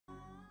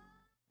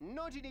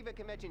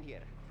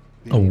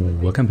Oh,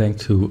 welcome back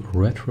to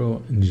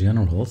Retro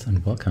Generals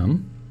and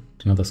welcome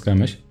to another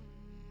skirmish.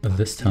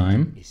 This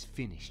time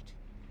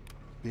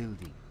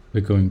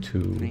we're going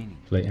to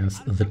play as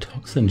the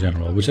Toxin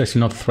General, which is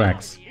actually not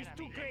Thrax.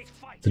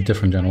 It's a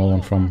different general,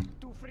 one from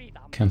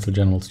Cancel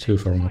Generals 2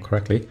 if I remember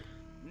correctly.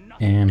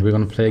 And we're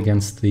going to play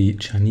against the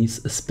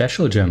Chinese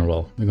Special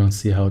General. We're going to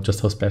see how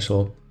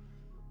special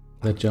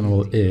that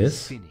general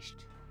is.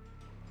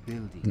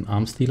 An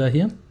arms dealer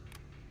here.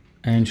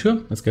 And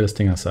sure, let's get a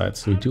Stinger sight.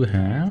 So we do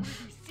have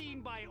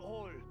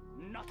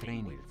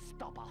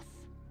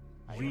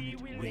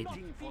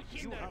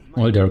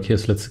oil derrick here,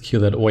 so let's secure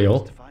that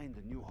oil.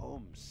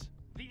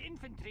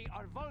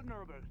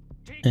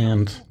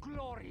 And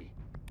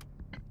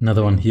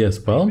another one here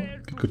as well.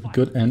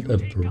 Good. And a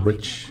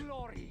bridge.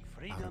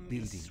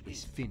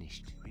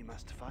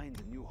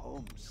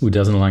 Who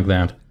doesn't like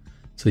that?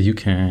 So you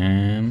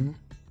can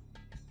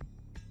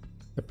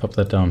pop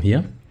that down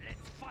here.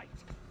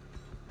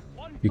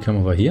 You come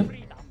over here.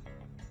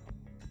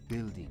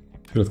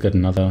 Let's get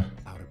another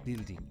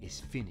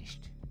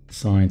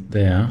side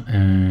there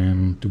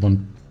and do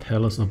one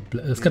palace.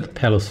 Let's get the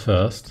palace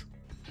first.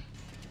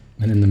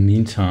 And in the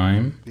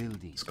meantime,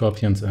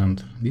 scorpions,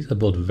 and these are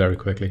built very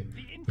quickly,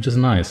 which is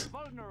nice.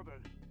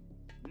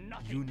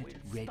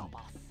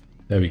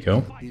 There we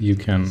go. You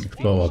can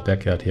explore our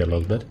backyard here a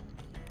little bit.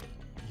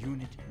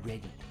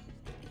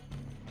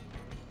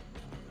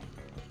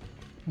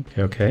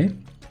 Okay.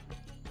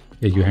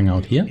 Yeah, you hang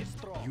out here.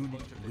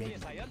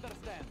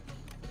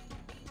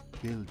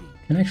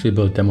 Can actually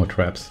build demo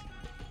traps.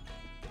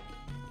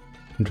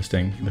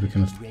 Interesting that we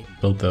can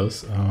build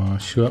those.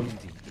 Sure.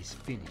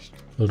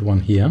 Build one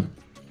here.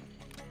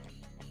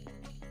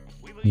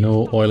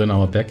 No oil in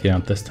our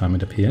backyard this time,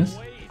 it appears.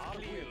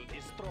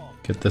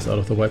 Get this out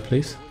of the way,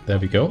 please. There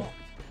we go.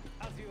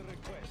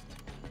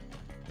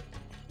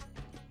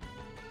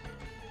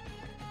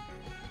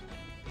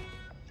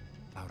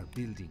 Our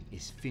building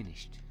is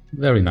finished.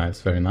 Very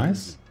nice, very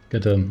nice.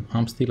 Get an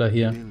arms dealer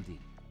here.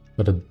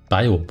 Got a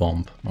bio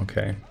bomb.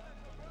 Okay.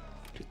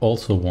 What you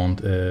also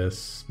want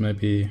is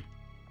maybe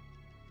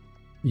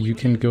you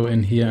can go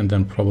in here and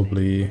then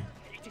probably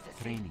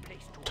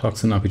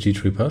Toxin RPG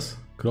troopers.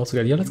 Could also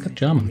get, yeah, let's get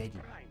German.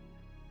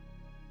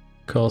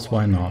 Because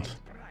why not?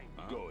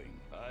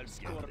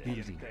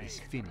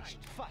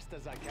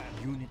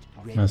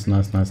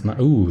 Nice.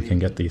 Ooh, we can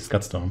get the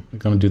Scutstone. We're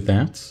gonna do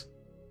that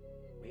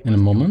in a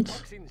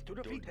moment.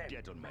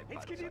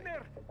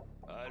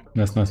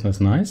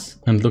 Nice.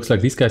 And it looks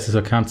like these guys,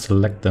 I can't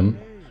select them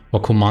or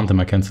command them,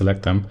 I can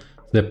select them.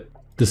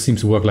 This seems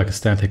to work like a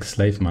static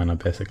slave miner,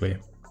 basically.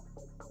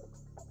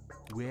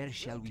 Where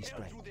shall we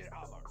strike?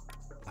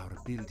 Our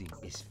building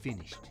is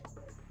finished.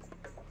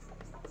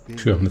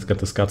 Sure, let's get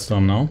the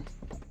Scudstorm now.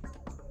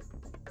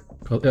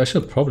 I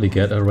should probably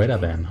get a radar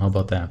van. How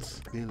about that?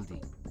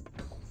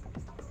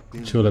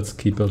 Sure, let's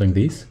keep building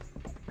these.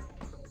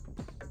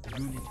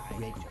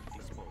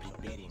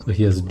 So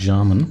here's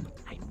German.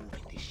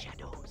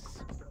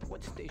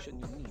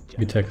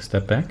 You take a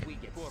step back.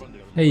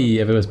 Hey,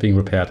 everywhere's being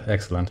repaired.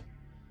 Excellent.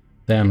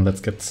 Then let's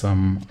get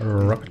some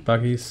rocket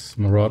buggies,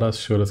 marauders.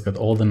 Sure, let's get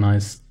all the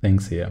nice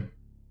things here.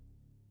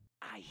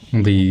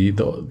 The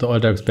oil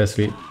derrick's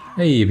basically.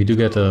 Hey, we do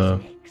get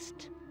a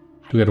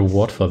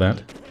ward for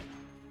that.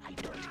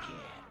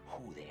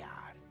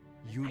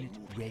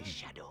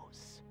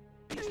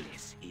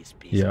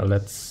 Yeah,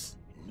 let's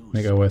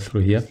make our way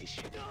through here.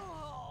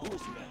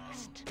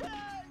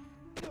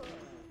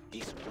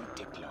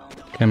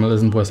 Camel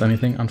isn't worth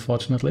anything,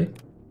 unfortunately.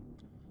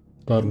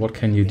 But what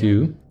can you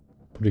do?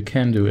 What you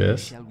can do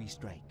is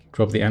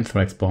drop the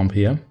anthrax bomb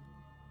here.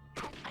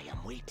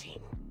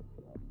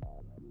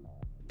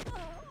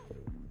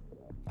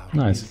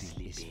 Nice.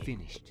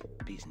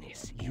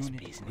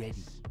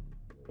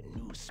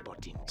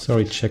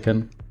 Sorry,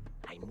 chicken.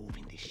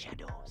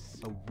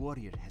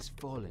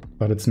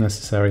 But it's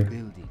necessary.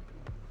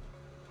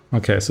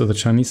 Okay, so the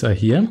Chinese are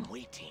here.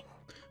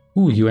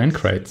 Ooh, UN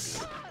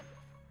crates.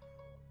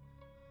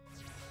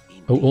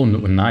 Oh, no,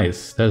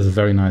 nice. That is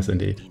very nice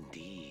indeed.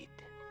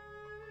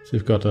 So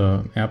we've got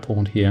an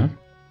airport here.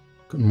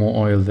 Got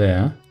more oil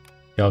there.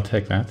 Yeah, I'll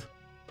take that.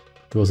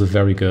 It was a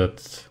very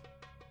good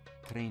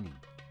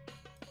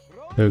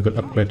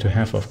upgrade to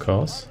have, of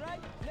course.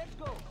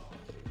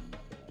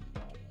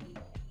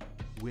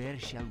 Where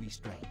shall we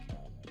strike?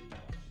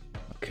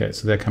 Okay,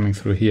 so they're coming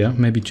through here.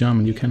 Maybe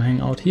German, you can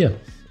hang out here.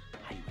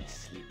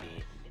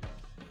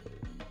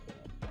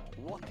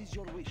 What is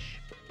your wish?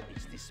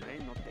 Is this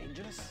rain not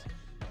dangerous?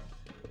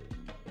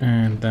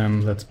 And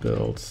then let's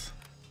build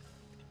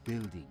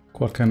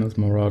quad cannons,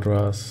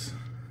 marauders,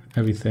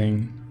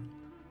 everything.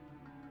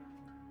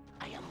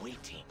 I am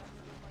waiting.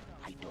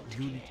 I don't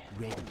unit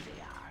ready.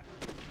 They are.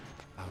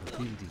 Our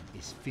building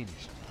is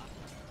finished.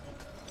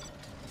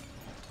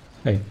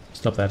 Hey,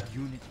 stop that.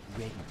 Unit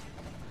ready.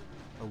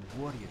 A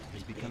warrior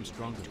has become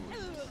stronger.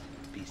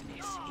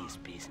 Business is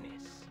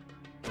business.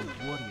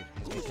 A warrior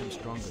has become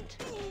stronger.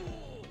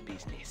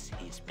 Business is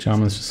business.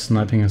 German's just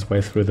sniping his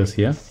way through this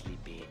here.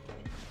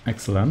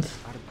 Excellent.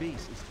 Our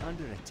base is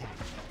under attack.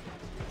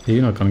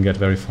 You're not gonna get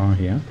very far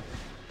here.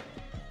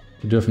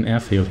 You do have an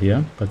airfield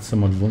here, but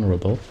somewhat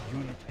vulnerable.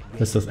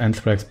 This does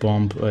anthrax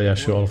bomb. Yeah,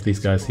 sure, all of these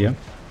guys here.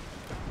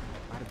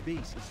 Our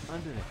base is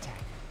under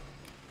attack.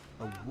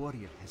 A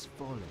warrior has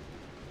fallen.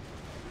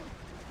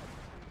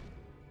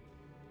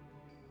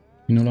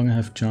 You no longer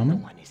have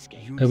German?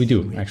 We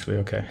do, actually,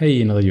 okay.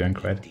 Hey, another UN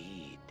crate.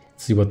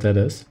 Let's see what that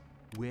is.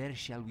 Where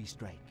shall we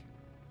strike?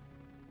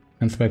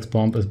 Anthrax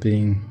bomb is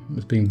being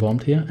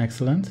bombed here.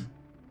 Excellent.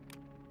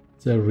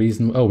 Is there a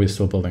reason? Oh, we're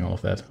still building all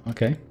of that.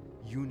 Okay.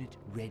 Unit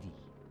ready.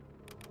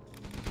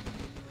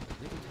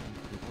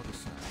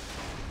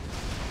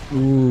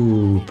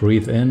 Ooh,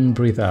 breathe in,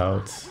 breathe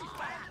out.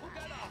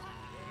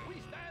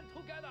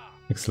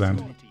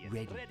 Excellent.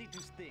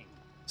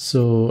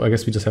 So I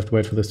guess we just have to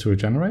wait for this to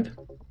regenerate.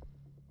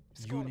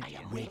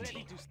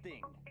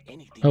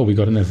 Oh, we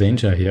got an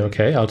Avenger here.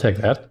 Okay, I'll take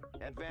that.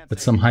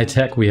 That's some high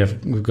tech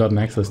we've gotten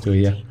access to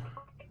here.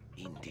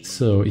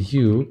 So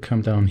you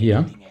come down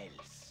here.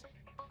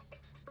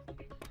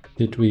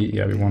 Did we?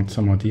 Yeah, we want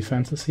some more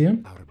defenses here.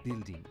 Our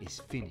building is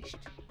finished.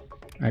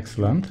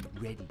 Excellent.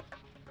 Ready.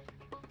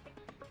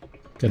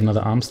 Get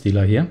another arms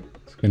dealer here,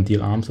 so we can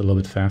deal arms a little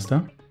bit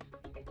faster.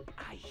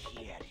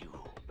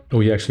 Oh,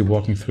 you're actually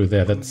walking through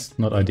there. That's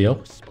not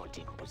ideal.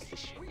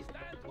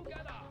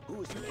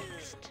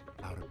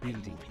 Our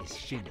building is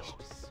finished.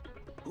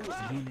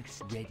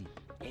 Units ready.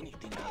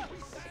 Anything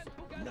else?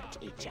 Not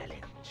a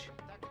challenge.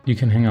 You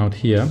can hang out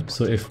here,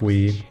 so if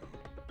we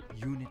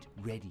Unit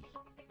ready.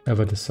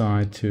 ever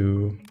decide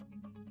to...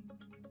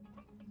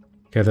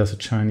 Okay, there's a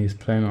Chinese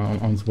plane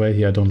on its way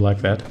here. I don't like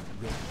that.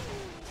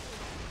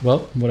 Well,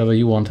 whatever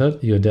you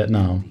wanted, you're dead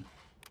now.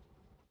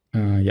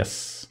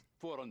 Yes.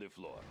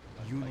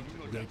 Unit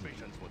ready.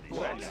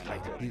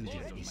 Our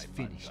building is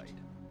finished.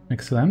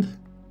 Excellent.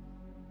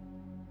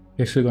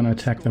 We're actually gonna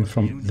attack them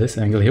from this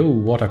angle here. Ooh,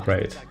 water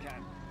crate.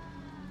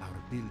 Our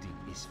building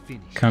is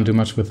finished. Can't do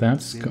much with that,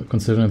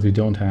 considering that we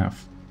don't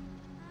have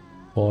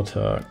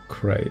water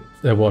crate.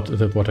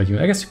 Water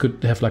unit. I guess you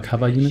could have like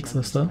hover units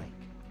or stuff.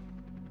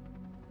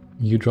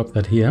 You drop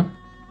that here.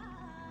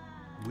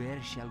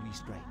 Where shall we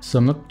strike? So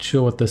I'm not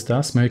sure what this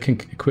does. Maybe I can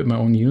equip my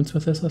own units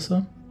with this or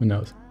so? Who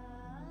knows?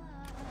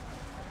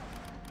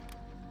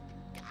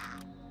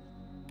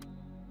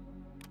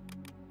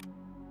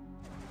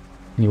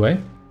 Anyway,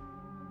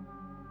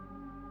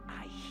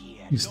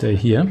 you stay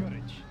here.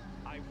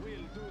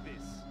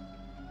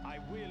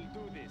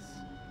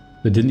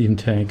 They didn't even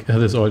take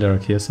this oil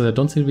derrick here, so I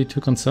don't seem to be too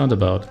concerned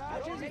about.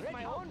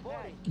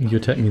 You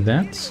attack me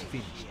that.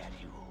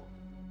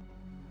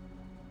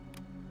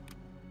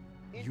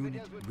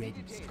 Unit ready.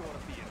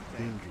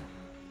 Building.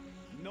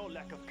 No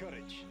lack of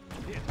courage.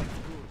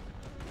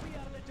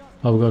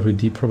 Oh god, we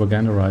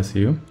de-propagandarize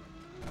you.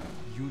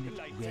 Unit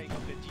ready.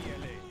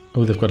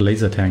 Oh, they've got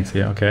laser tanks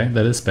here. Okay,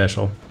 that is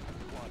special.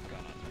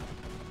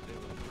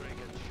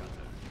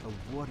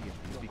 A warrior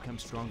has become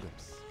stronger.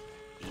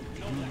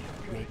 Unit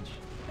ready.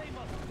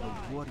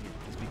 A warrior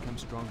has become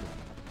stronger.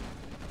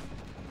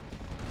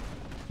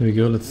 Here we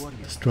go, let's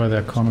destroy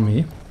their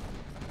economy.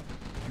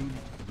 Unit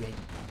ready.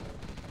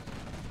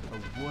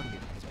 A warrior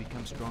has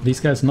become stronger. These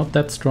guys not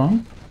that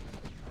strong.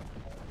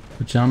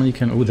 But Germany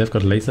can... Oh, they've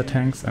got laser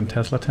tanks and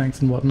Tesla tanks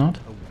and whatnot.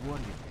 A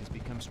warrior has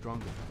become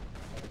stronger.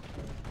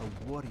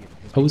 A warrior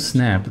has Oh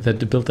snap, they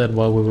built that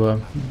while we were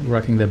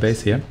wrecking their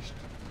base here.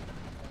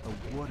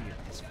 A warrior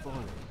has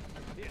fallen.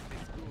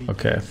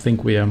 Okay, I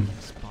think we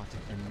Spotted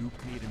a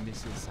nuclear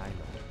missile silo.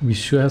 we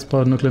sure have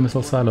spotted nuclear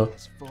missile silo.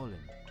 Has fallen.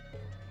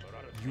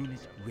 Unit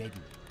ready.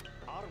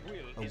 A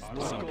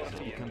warrior has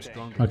become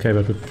stronger. Okay,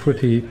 but we're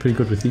pretty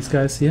good with these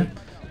guys here.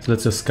 So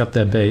let's just scut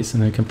their base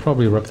and then we can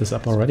probably wrap this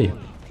up already.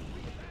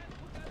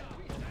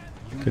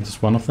 Okay,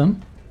 just one of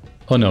them.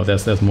 Oh no,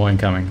 there's more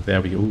incoming.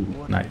 There we go. Ooh,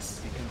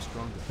 nice. Become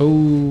stronger.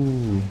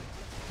 Oh,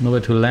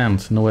 nowhere to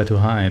land, nowhere to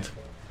hide.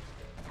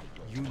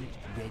 Unit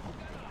ready.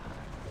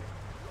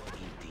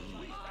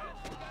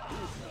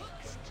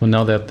 So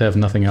now that they have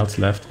nothing else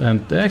left,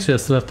 and they actually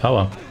still have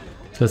power.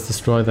 So let's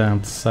destroy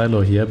that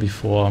silo here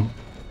before A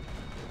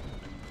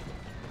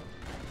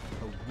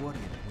warrior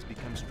has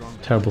become stronger.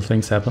 terrible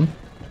things happen.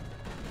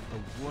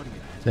 A warrior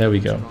has There we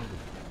become go. stronger.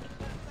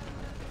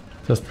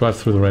 Just drive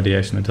through the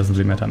radiation, it doesn't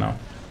really matter now.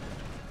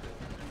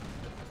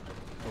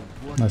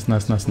 A warrior, Nice,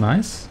 nice, nice,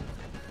 nice.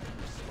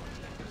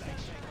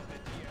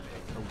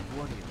 a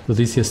warrior So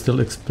these here still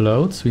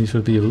explode, so we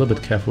should be a little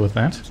bit careful with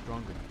that.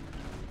 stronger.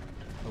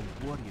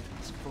 A warrior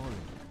has fallen.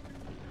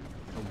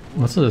 A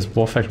warrior, Also, this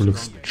war factory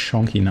looks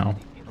chunky now.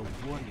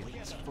 a warrior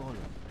has fallen.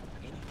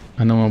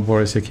 I know my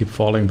warriors here keep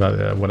falling,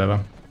 but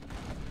whatever.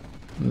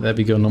 There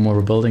we go, no more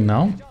rebuilding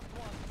now.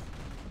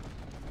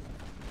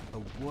 A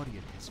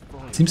warrior has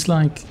fallen. Seems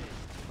like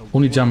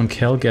only German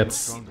Kel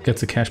gets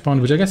a cash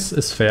point, which I guess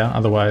is fair,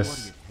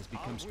 otherwise Has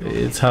become stronger.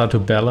 it's hard to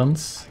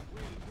balance.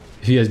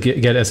 If you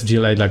get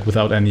SGLA like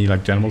without any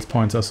like generals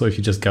points or so, if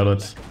you just got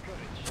it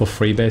for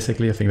free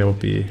basically, I think that would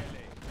be...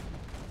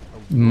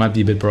 might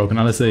be a bit broken,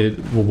 unless the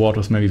reward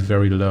was maybe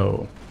very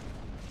low.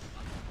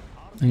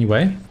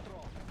 Anyway.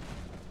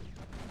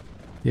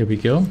 Here we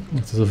go.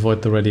 Let's just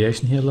avoid the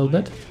radiation here a little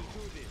bit.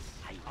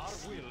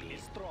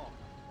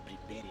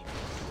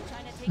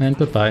 And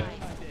goodbye.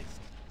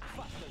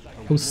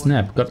 Oh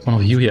snap, got one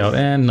of you here,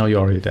 and now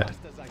you're already dead.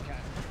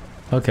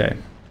 Okay,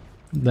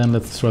 then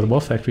let's destroy the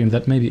war factory, and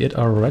that may be it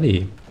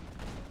already.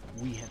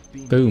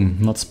 Boom,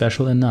 not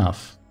special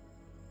enough.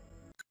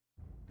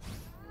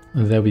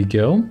 There we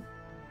go.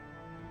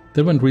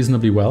 That went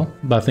reasonably well,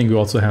 but I think we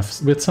also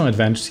have with some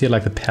advantages here,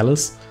 like the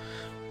palace.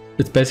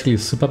 It's basically a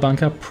super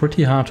bunker,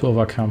 pretty hard to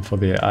overcome for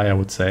the AI, I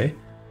would say.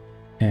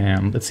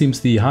 And it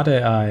seems the hard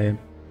AI,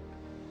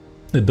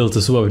 it builds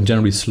a super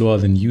generally slower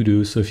than you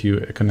do, so if you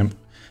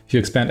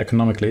expand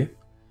economically,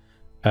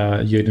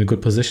 you're in a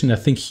good position. I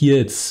think here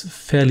it's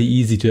fairly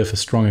easy to have a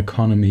strong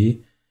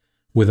economy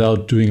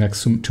without doing like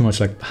too much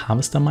like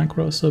harvester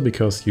micro or so,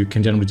 because you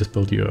can generally just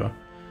build your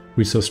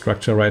resource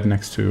structure right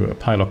next to a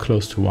pile or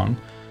close to one.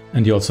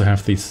 And you also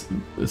have these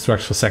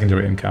structures for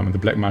secondary income, and the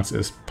black marks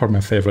is probably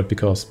my favorite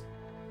because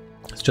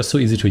it's just so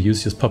easy to use.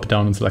 You just pop it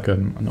down into like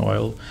an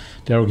oil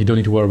derrick. You don't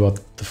need to worry about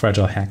the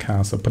fragile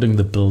hackers or putting in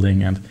the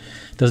building, and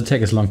it doesn't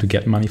take as long to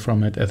get money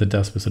from it as it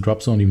does with the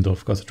drop zone, even though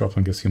of course the drop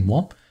zone gives you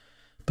more.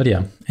 But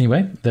yeah,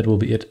 anyway, that will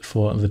be it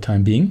for the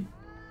time being.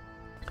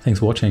 Thanks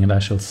for watching, and I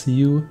shall see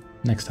you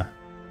next time.